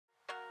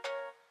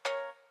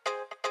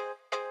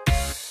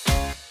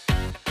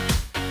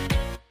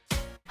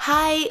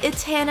Hi,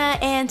 it's Hannah,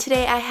 and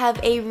today I have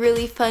a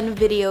really fun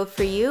video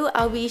for you.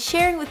 I'll be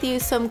sharing with you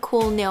some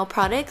cool nail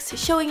products,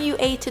 showing you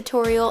a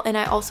tutorial, and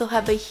I also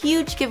have a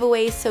huge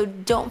giveaway, so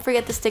don't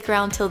forget to stick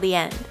around till the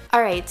end.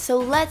 Alright, so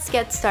let's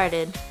get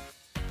started.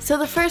 So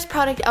the first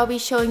product I'll be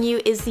showing you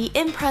is the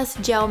Impress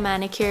Gel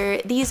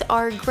Manicure. These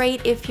are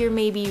great if you're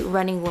maybe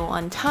running low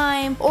on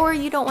time, or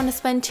you don't want to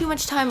spend too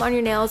much time on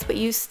your nails but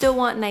you still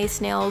want nice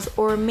nails,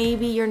 or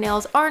maybe your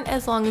nails aren't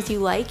as long as you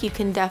like. You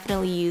can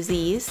definitely use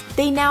these.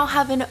 They now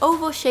have an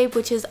oval shape,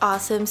 which is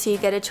awesome, so you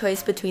get a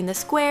choice between the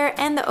square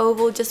and the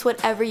oval, just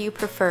whatever you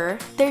prefer.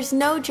 There's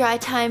no dry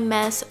time,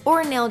 mess,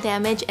 or nail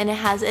damage, and it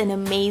has an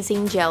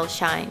amazing gel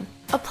shine.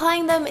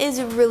 Applying them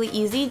is really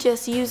easy.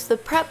 Just use the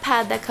prep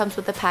pad that comes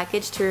with the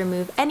package to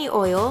remove any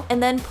oil,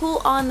 and then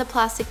pull on the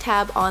plastic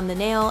tab on the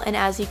nail, and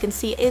as you can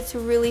see, it's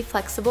really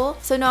flexible.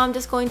 So now I'm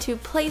just going to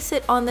place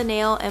it on the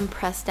nail and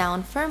press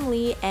down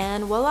firmly,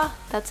 and voila,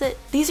 that's it.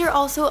 These are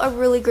also a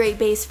really great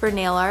base for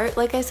nail art.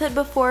 Like I said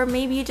before,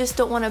 maybe you just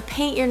don't want to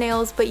paint your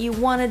nails but you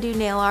want to do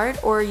nail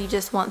art, or you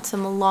just want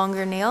some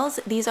longer nails.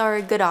 These are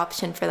a good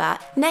option for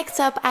that. Next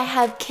up, I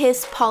have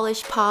Kiss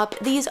Polish Pop.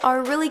 These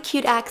are really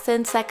cute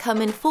accents that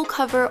come in full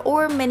cover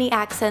or mini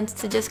accents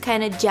to just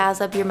kind of jazz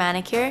up your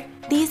manicure.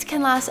 These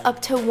can last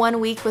up to 1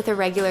 week with a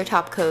regular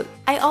top coat.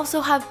 I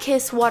also have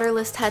Kiss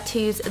Waterless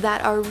tattoos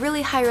that are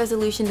really high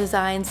resolution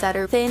designs that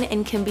are thin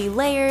and can be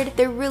layered.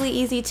 They're really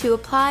easy to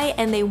apply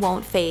and they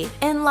won't fade.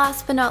 And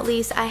last but not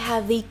least, I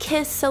have the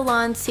Kiss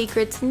Salon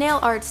Secrets Nail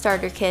Art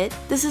Starter Kit.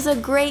 This is a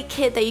great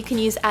kit that you can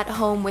use at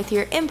home with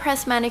your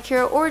Impress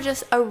manicure or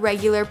just a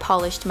regular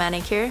polished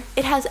manicure.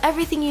 It has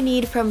everything you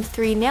need from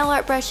 3 nail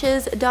art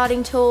brushes,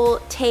 dotting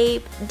tool,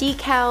 tape,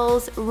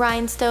 decals,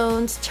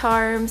 rhinestones,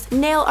 charms,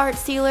 nail art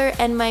sealer,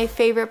 and my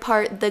favorite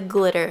part, the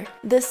glitter.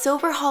 The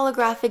silver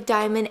holographic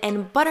diamond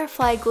and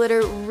butterfly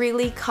glitter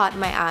really caught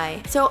my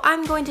eye. So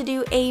I'm going to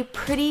do a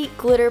pretty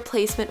glitter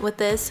placement with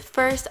this.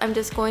 First, I'm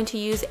just going to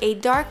use a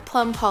dark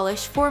plum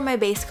polish for my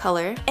base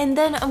color, and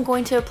then I'm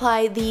going to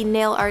apply the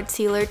nail art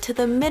sealer to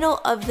the middle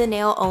of the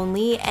nail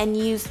only and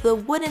use the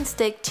wooden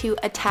stick to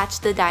attach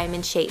the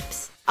diamond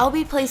shapes. I'll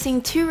be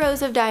placing 2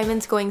 rows of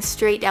diamonds going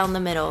straight down the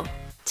middle.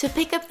 To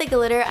pick up the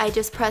glitter, I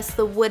just press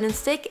the wooden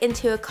stick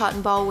into a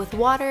cotton ball with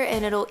water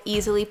and it'll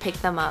easily pick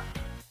them up.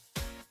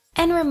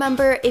 And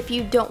remember, if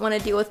you don't want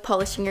to deal with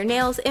polishing your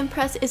nails,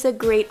 Impress is a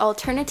great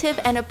alternative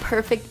and a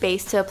perfect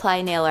base to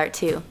apply nail art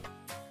to.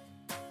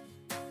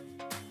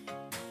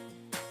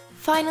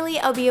 Finally,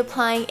 I'll be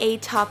applying a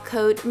top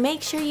coat.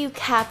 Make sure you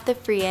cap the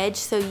free edge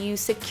so you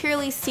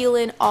securely seal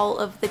in all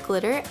of the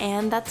glitter,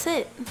 and that's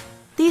it.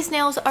 These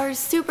nails are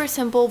super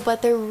simple,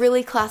 but they're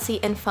really classy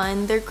and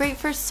fun. They're great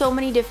for so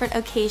many different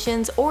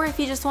occasions, or if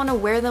you just want to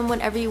wear them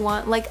whenever you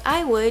want, like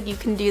I would, you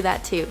can do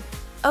that too.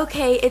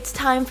 Okay, it's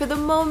time for the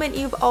moment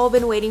you've all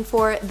been waiting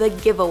for, the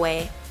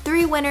giveaway.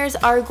 3 winners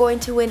are going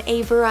to win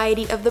a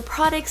variety of the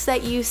products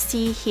that you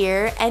see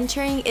here.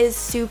 Entering is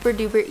super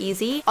duper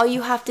easy. All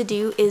you have to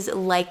do is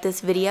like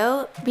this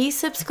video, be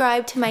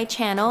subscribed to my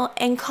channel,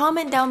 and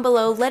comment down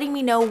below letting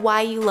me know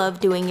why you love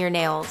doing your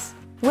nails.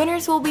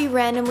 Winners will be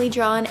randomly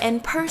drawn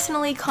and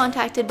personally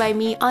contacted by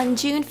me on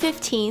June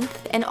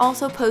 15th and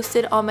also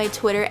posted on my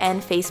Twitter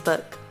and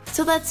Facebook.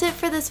 So that's it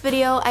for this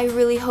video. I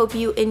really hope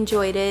you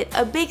enjoyed it.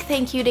 A big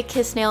thank you to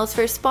Kiss Nails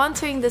for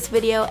sponsoring this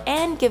video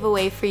and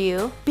giveaway for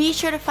you. Be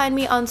sure to find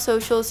me on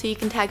social so you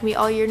can tag me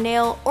all your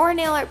nail or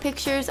nail art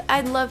pictures.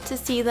 I'd love to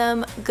see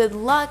them. Good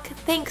luck.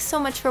 Thanks so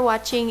much for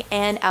watching,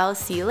 and I'll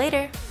see you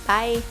later.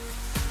 Bye.